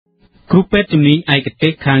គ្រូពេទ្យជំនាញឯកទេ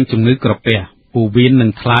សខាងជំងឺក្រពះពូវៀននិ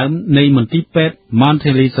ងថ្លើមនៃមន្ទីរពេទ្យ Mount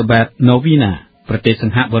Elizabeth Novena ប្រទេសសិ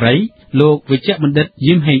ង្ហបុរីលោកវិជ្ជបណ្ឌិត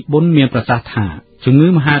យឹមហេងប៊ុនមានប្រសាសន៍ថាជំងឺ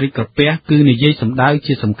មហារីកក្រពះគឺនិយាយសំដៅ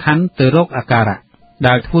ជាសំខាន់ទៅរោគអាការៈ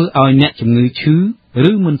ដែលធ្វើឲ្យអ្នកជំងឺឈឺ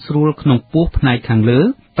ឬមិនស្រួលក្នុងពោះផ្នែកខាងលើ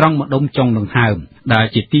ត្រង់ម្ដុំចុងដង្ហើមដែល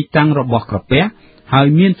ជាទីតាំងរបស់ក្រពះហើយ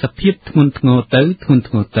មានសភាពធ្ងន់ធ្ងរ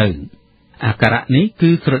ទៅអាការៈនេះគឺ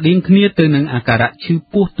ស្រដៀងគ្នាទៅនឹងអាការៈឈឺ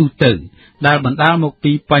ពោះទូទៅដែលបណ្ដាលមក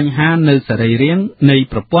ពីបញ្ហានៅសរីរាង្គនៃ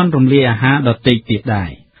ប្រព័ន្ធរំលាយអាហារដទៃទៀតដែ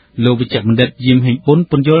រលោកវិជ្ជបណ្ឌិតយឹមហេងប៊ុន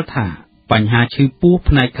ពន្យល់ថាបញ្ហាឈឺពោះ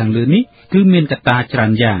ផ្នែកខាងលើនេះគឺមានកត្តាច្រើ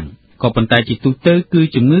នយ៉ាងក៏ប៉ុន្តែជាទូទៅគឺ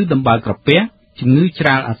ជំងឺដំបៅក្រពះជំងឺច្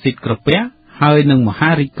រាលអាស៊ីតក្រពះហើយនិងមហា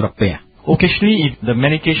រីកក្រពះ Occasionally if the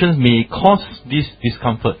medications may cause this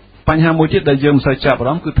discomfort បញ្ហាមួយទៀតដែលយើងមិនសូវចាប់អា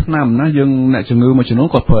រម្មណ៍គឺថ្នាំណាយើងអ្នកជំងឺមួយចំនួន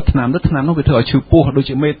គាត់ប្រើថ្នាំទៅថ្នាំនោះវាធ្វើឲ្យឈឺពោះដូច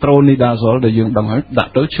ជា metronidazole ដែលយើងដឹងហើយដា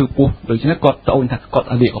ក់ទៅឈឺពោះដូច្នេះគាត់ត្អូញថាគាត់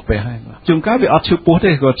អាលីក្រពះហើយជួនកាលវាអត់ឈឺពោះទេ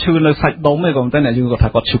គាត់ឈឺនៅសាច់ដុំទេក៏ប៉ុន្តែអ្នកយើងគាត់ថា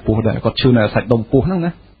គាត់ឈឺពោះដែរគាត់ឈឺនៅសាច់ដុំពោះហ្នឹង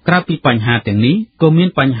ណាក្រៅពីបញ្ហាទាំងនេះក៏មាន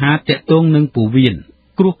បញ្ហាទាក់ទងនឹងពោះវៀន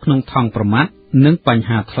គ្រោះក្នុងថង់ប្រមាត់និងបញ្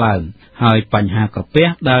ហាថ្លើមហើយបញ្ហាក្រពះ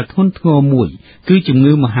ដែលធ្ងន់ធ្ងរមួយគឺជំ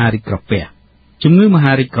ងឺមហារីកក្រពះជំងឺម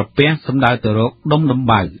ហារីកក្រពះសំដៅទៅរកដុំដំ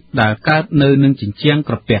បៅដែលកើតនៅនឹងជញ្ជាំង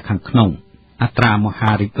ក្រពះខាងក្នុងអត្រាម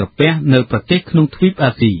ហារីកក្រពះនៅប្រទេសក្នុងទ្វីប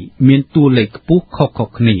អាស៊ីមានតួលេខខ្ពស់ខុស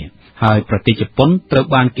ៗគ្នាហើយប្រទេសជប៉ុនត្រូវ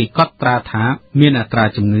បានគេកត់ត្រាថាមានអត្រា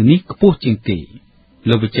ជំងឺនេះខ្ពស់ជាងគេ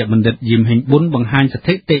លោកវិជ្ជបណ្ឌិតយឹមហេងប៊ុនបង្ហាញស្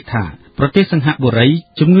ថិតិថាប្រទេសសិង្ហបុរី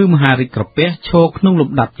ជំងឺមហារីកក្រពះឈរក្នុងលំ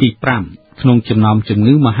ដាប់ទី5ក្នុងចំណោមជំ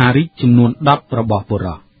ងឺមហារីកចំនួន10របស់បុរ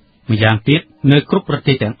សម្យ៉ាងទៀតនៅគ្រប់ប្រ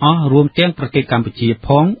ទេសទាំងអស់រួមទាំងប្រទេសកម្ពុជាផ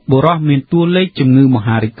ងបុរសមានតួលេខជំងឺម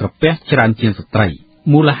ហារីកក្រពះច្រើនជាងស្ត្រី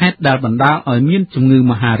មូលហេតុដែលបណ្ដាលឲ្យមានជំងឺ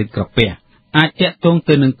មហារីកក្រពះអាចទាក់ទង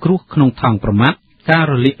ទៅនឹងគ្រោះក្នុងថង់ប្រមាត់ការ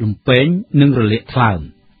រលាកលំពែងនិងរលាកថ្លើម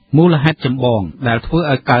មូលហេតុចម្បងដែលធ្វើ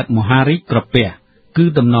ឲ្យកើតមហារីកក្រពះគឺ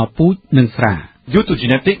ដំណពូជនិងស្រា due to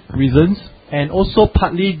genetic reasons and also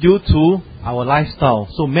partly due to our lifestyle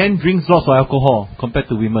so men drink lots of alcohol compared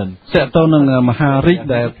to women តើតើនឹងមហារីក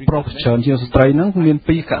ដែលប្រុសច្រើនជាងស្ត្រីហ្នឹងមាន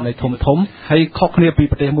ពីរករណីធំហើយខុសគ្នាពី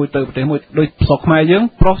ប្រទេសមួយទៅប្រទេសមួយដូចស្រុកខ្មែរយើង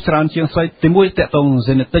ប្រុសច្រើនជាងស្រីទីមួយតើតើ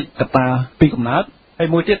genetic កត្តាពីកំណើតហើ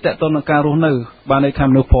យមួយទៀតតើតើនឹងការរស់នៅបានន័យថា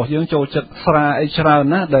មនុស្សប្រុសយើងចូលចិត្តស្រាអីច្រើន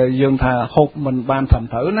ណាដែលយើងថាហូបមិនបានត្រឹម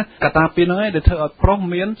ត្រូវណាកត្តាពីរហ្នឹងឯងដែលធ្វើឲ្យប្រុស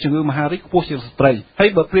មានជំងឺមហារីកខ្ពស់ជាងស្ត្រីហើយ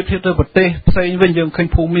បើប្រៀបធៀបទៅប្រទេសផ្សេងវិញយើងឃើញ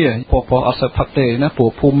ភូមាប្រុសអត់សូវផឹកទេណាព្រោះ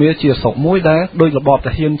ភូមាជាស្រុកមួយដែលដូចរបប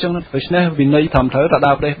តាហ៊ានអញ្ចឹងដូច្នេះវិន័យត្រឹមត្រូវតែ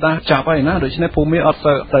ដើរប្រទេសដាចាប់ហើយណាដូច្នេះភូមាអត់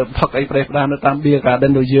សូវទៅផឹកអីប្រទេសដានៅតាម beer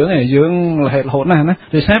garden ដូចយើងឯងយើងរហេតរហូតណាស់ណា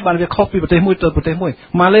ដូច្នេះបានវាខុសពីប្រទេសមួយទៅប្រទេសមួយ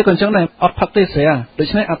ម៉ាឡេក៏អញ្ចឹងដែរអត់ផឹកទេស្រាដូ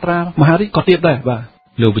ច្នេះអត្រាមហារីកក៏ទាបដែរបាទ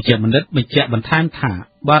លោកវិជ្ជបណ្ឌិតបញ្ជាក់បន្ថែមថា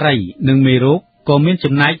បារីនិងមេរោគក៏មាន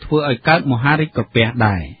ចំណែកធ្វើឲ្យកើតមហារីកក្រពះ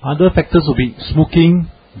ដែរ Other factors will be smoking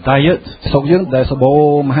diet ស្រុកយើងដែលសបោ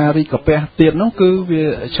មហារីកក្រពះទៀតនោះគឺវា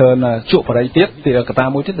ច្រើនជក់បរិយទៀតទីកត្តា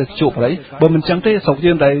មួយទៀតគឺជក់បរិយបើមិនចឹងទេស្រុក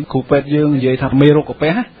យើងដែលគ្រូពេទ្យយើងនិយាយថាមេរោគក្រ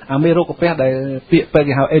ពះអាមេរោគក្រពះដែលពាក្យពេទ្យ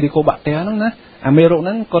គេហៅ Helicobacter ហ្នឹងណាអាមេរោគហ្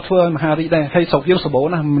នឹងក៏ធ្វើឲ្យមហារីកដែរហើយស្រុកយើងសបោ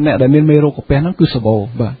ណាអ្នកដែលមានមេរោគក្រពះហ្នឹងគឺសបោ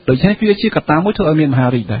បាទដូច្នេះវាជាកត្តាមួយធ្វើឲ្យមានមហា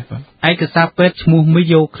រីកដែរបាទឯកសារពេទ្យឈ្មោះ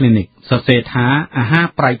Mayo Clinic សរសេរថាអាហារ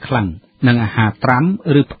ប្រៃខ្លាំងនិងអាហារត្រាំ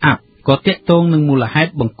ឬផ្អាប់ក៏ទាក់ទងនឹងមូលហេ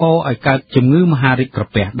តុបង្កឲ្យកើតជំងឺមហារីកក្រ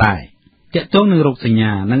ពះដែរទាក់ទងនឹងរោគសញ្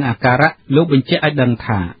ញានិងអាការៈលោកបញ្ជាក់ឲ្យដឹង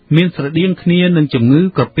ថាមានស្រដៀងគ្នានឹងជំងឺ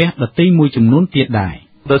ក្រពះដទៃមួយចំនួនទៀតដែរ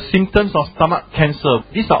The symptoms of stomach cancer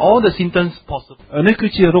these are all the symptoms possible នេះគឺ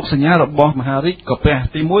ជារោគសញ្ញារបស់មហារីកក្រពះ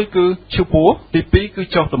ទី1គឺឈឺពោះទី2គឺ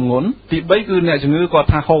ចុះទម្ងន់ទី3គឺអ្នកជំងឺគាត់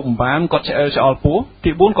ថាហូបមិនបានគាត់ឆ្អែលឆ្អល់ពោះ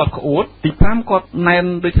ទី4គាត់ក្អួតទី5គាត់ណែន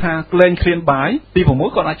ដូចថាក្លែងឃ្លានបាយទី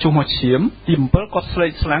6គាត់អាចជុះមកឈាមទី7គាត់ស្រេ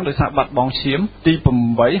កស្លាំងដោយសារបាត់បង់ឈាមទី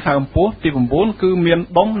8ហើមពោះទី9គឺមាន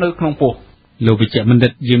ដុំនៅក្នុងពោះលោកវិជ្ជបណ្ឌិ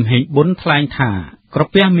តយឹមហេងប៊ុនថ្លែងថាក្រ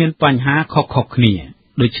ពះមានបញ្ហាខុសៗគ្នា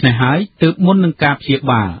ដូច្នេះហើយទើបមុននឹងការព្យា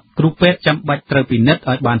បាលគ្រូពេទ្យចាំបាច់ត្រូវពិនិត្យ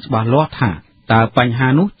ឲ្យបានច្បាស់លាស់ថាតើបញ្ហា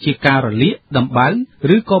នោះជាការរលាកដំបៅ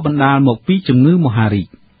ឬក៏បណ្ដាលមកពីជំងឺមហារីក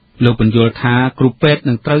លោកបញ្យល់ថាគ្រូពេទ្យ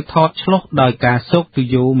នឹងត្រូវថតឆ្លុះដោយការសូកទុ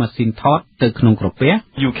យោម៉ាស៊ីនថតទៅក្នុងក្រពះ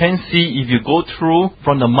You can see if you go through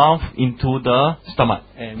from the mouth into the stomach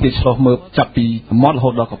គេឆ្លុះមើលចាប់ពីមាត់រហូ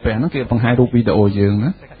តដល់ក្រពះហ្នឹងគេបង្ហាញរូបវីដេអូយើងណា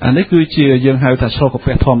អានេះគឺជាយើងហៅថាឆ្លុះក្រ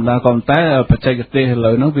ពះធម្មតាក៏ប៉ុន្តែបច្ចេកទេសឥ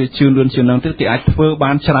ឡូវហ្នឹងវាជឿនលឿនជាងហ្នឹងទៀតគេអាចធ្វើ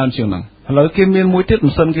បានច្រើនជាងហ្នឹងឥឡូវគេមានមួយទៀត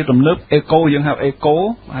ម៉ាស៊ីនគេទំនើបអេកូយើងហៅអេកូ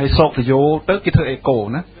ហើយសោកទុយោទៅគេធ្វើអេកូ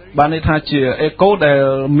ណា បានន័យថាជាអេកូដែល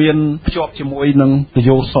មានភ្ជាប់ជាមួយនឹងទ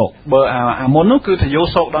យោសោកបើអាមុននោះគឺទយោ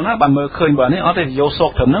សោកដល់ណាបានមើលឃើញបើនេះអត់ទេទយោសោក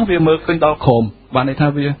ត្រឹមហ្នឹងវាមើលឃើញដល់ក្រោមបានន័យថា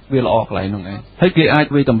វាល្អកន្លែងហ្នឹងឯងហើយគេអាច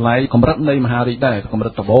វិតម្លៃកម្រិតនៃមហារាជដែរកម្រិ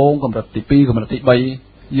តដំបូងកម្រិតទី2កម្រិតទី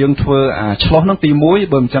3យើងធ្វើឆ្លោះហ្នឹងទី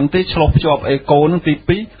1បើមិនចឹងទេឆ្លោះភ្ជាប់អេកូហ្នឹងទី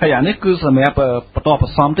2ហើយអានេះគឺសម្រាប់បន្តប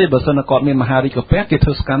ន្សំទេបើសិនតែគាត់មានមហារាជកាពះគេធ្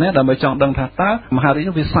វើ scanner ដើម្បីចង់ដឹងថាតើមហារាជហ្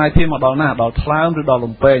នឹងវាសាយភាមកដល់ណាដល់ថ្លើមឬដល់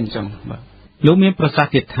លំពេងអញ្ចឹងបាទលោកមានប្រសាស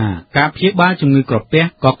ន៍ទៀតថាការព្យាបាលជំងឺក្រពះ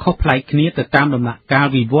ក៏ខុសប្លែកគ្នាទៅតាមដំណាក់កាល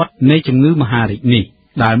វិវត្តនៃជំងឺមហារីកនេះ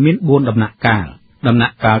ដែលមាន4ដំណាក់កាលដំណា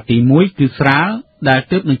ក់កាលទី1គឺស្រាលដែល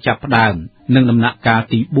ទើបនឹងចាប់ផ្ដើមនិងដំណាក់កាល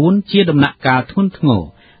ទី4ជាដំណាក់កាលធ្ងន់ធ្ងរ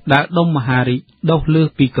ដែលដុំមហារីកដុះលើស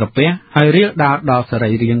ពីក្រពះហើយរាលដាលដល់ស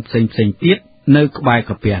រីរាង្គផ្សេងៗទៀតនៅក្បែរ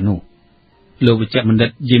ក្រពះនោះលោកវិជ្ជបណ្ឌិ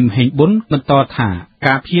តយឹមហេងប៊ុនបន្តថា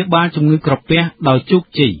ការព្យាបាលជំងឺក្រពះដោយជោគ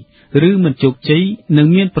ជ័យឬមិនជោគជ័យនឹង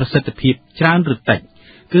មានប្រសិទ្ធភាពច្រើនឬតិច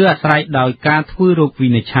គឺអាស្រ័យដោយការធ្វើរោគវិ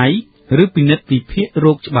និច្ឆ័យឬពិនិត្យវិភាគ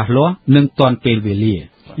រោគច្បាស់លាស់និងទាន់ពេលវេលា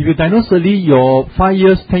If you diagnose early, your 5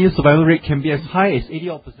 years, 10 years survival rate can be as high as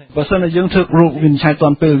 80%. បើសិនជាយើងធ្វើរោគវិនិច្ឆ័យទា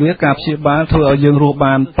ន់ពេលវេលាការព្យាបាលធ្វើឲ្យយើងរស់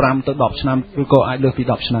បាន5ទៅ10ឆ្នាំឬក៏អាចលើសពី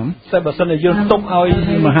10ឆ្នាំតែបើសិនជាយើងទុកឲ្យ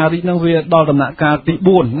មហារីកនឹងវាដល់ដំណាក់កាលទី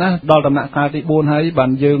4ណាដល់ដំណាក់កាលទី4ហើយបា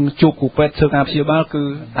នយើងជួបគ្រូពេទ្យធ្វើការព្យាបាលគឺ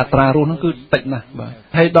អត្រារស់នឹងគឺតិចណាស់បាទ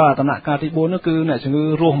ហើយដល់ដំណាក់កាលទី4នោះគឺអ្នកជំងឺ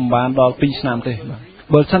រស់មិនបានដល់2ឆ្នាំទេបាទ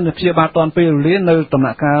បើសិនជាព្យាបាលទាន់ពេលវេលានៅដំ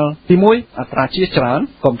ណាក់កាលទី1អត្រាជាច្រើន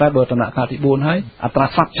ក៏តែបើដំណាក់កាលទី4ហើយអត្រា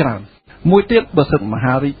ស្លាប់ច្រើនមួយទៀតបើសិនម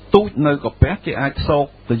ហារីកទូចនៅក្រពះគេអាចសោក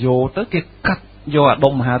ទយោទៅគេកាត់យកអា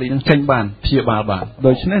ដុំមហារីកនឹងចេញបានព្យាបាលបាន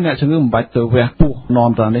ដូច្នេះអ្នកជំងឺមិនបាច់ទៅវះពោះនាំ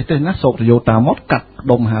ទៅនេះទេណាសោកទយោតាមមកកាត់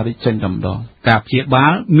ដុំមហារីកចេញតែម្ដងការព្យាបា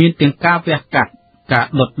លមានទាំងការវះកាត់ការ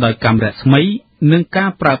ដុតដោយកាំរស្មីនិងការ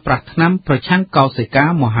ប្រើប្រាស់ថ្នាំប្រឆាំងកោសិកា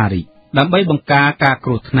មហារីកដើម្បីបង្ការការ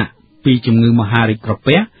គ្រោះថ្នាក់ពីជំងឺមហារីកក្រ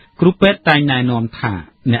ពះគ្រូពេទ្យតែងណែនាំថា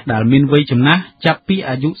អ្នកដែលមានវ័យចំណាស់ចាប់ពី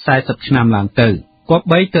អាយុ40ឆ្នាំឡើងទៅគប្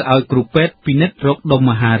បីទៅឲ្យគ្រូពេទ្យពិនិត្យរោគដុំ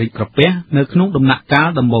មហារីកក្រពះនៅក្នុងដំណាក់កាល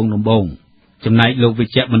ដំបូងចំណែកលោកវិ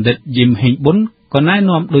ជ្ជបណ្ឌិតយឹមហេងប៊ុនក៏ណែ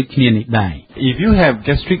នាំដូចគ្នានេះដែរ If you have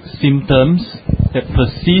gastric symptoms that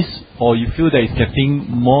persist or you feel that it's getting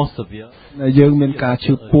more severe យើងមានការ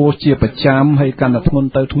ឈឺពោះជាប្រចាំហើយកាន់តែធ្ងន់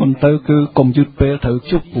ទៅគឺកុំយឺតពេលត្រូវ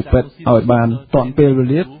ជួបគ្រូពេទ្យឲ្យបានទាន់ពេលវេ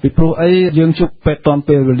លាពីព្រោះអីយើងជួបពេទ្យទាន់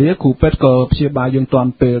ពេលវេលាគ្រូពេទ្យក៏ព្យាបាលយើងទា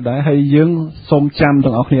ន់ពេលដែរហើយយើងសូមចាំ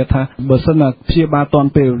ទាំងអស់គ្នាថាបើសិនណាព្យាបាលទាន់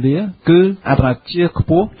ពេលវេលាគឺអត្រាជាខ្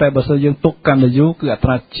ពស់តែបើសិនយើងទុកកាន់តែយូរគឺអត្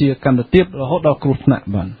រាជាកាន់តែទាបរហូតដល់គ្រោះថ្នាក់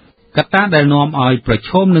បានកត្តាដែលនាំឲ្យប្រ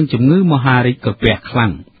ឈមនឹងជំងឺមហារីកក្រពះខ្លាំ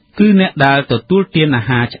ងគឺអ្នកដែលទទួលទានអា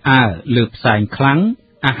ហារឆ្អើរលើផ្សែងខ្លាំង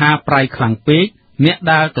អាហារប្រៃខ្លាំងពេកអ្នក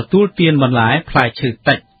ដែលទទួលទានបន្លែផ្លែឈើ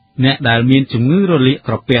តិចអ្នកដែលមានជំងឺរលាក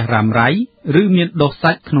ក្រពះរ៉ាំរ៉ៃឬមានដុស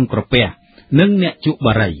សាច់ក្នុងក្រពះនិងអ្នកជក់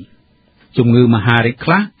បារីជំងឺមហារីកខ្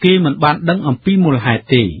លះគេមិនបានដឹងអំពីមូលហេតុ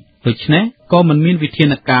ទេដូច្នេះក៏មិនមានវិធា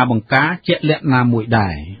នការបង្ការជាក់លាក់ណាមួយដែ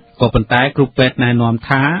រក៏ប៉ុន្តែគ្រូពេទ្យណែនាំ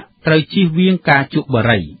ថាត្រូវជៀសវាងការជក់បា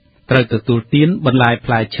រីត្រូវទទួលទានបន្លែ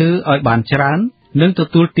ផ្លែឈើឲ្យបានច្រើននិងទ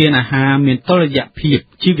ទួលទានអាហារមានតុល្យភាព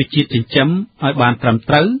ជីវជាតិចិញ្ចឹមឲ្យបានត្រឹម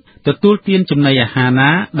ត្រូវទទួលទានចំណីអាហារណា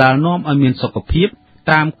ដែលនាំឲ្យមានសុខភាព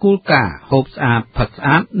តាមគោលការណ៍ហូបស្អាតផឹកស្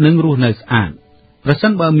អាតនិងរស់នៅស្អាតប្រសិ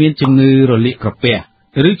នបើមានជំងឺរលាកក្រពះ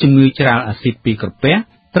ឬជំងឺច្រាលអាស៊ីតពីក្រពះ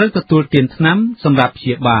ត្រូវទទួលទានថ្នាំសម្រាប់ព្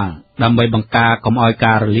យាបាលដើម្បីបង្ការកុំឲ្យ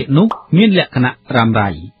ការរលាកនោះមានលក្ខណៈរ៉ាំរ៉ៃ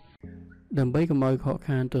ដើម្បីកុំឲ្យខក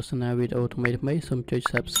ខានទស្សនាវីដេអូថ្មីៗសូមចុច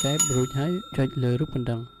Subscribe រួចហើយចុចលើរូបកណ្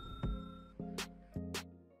ដឹង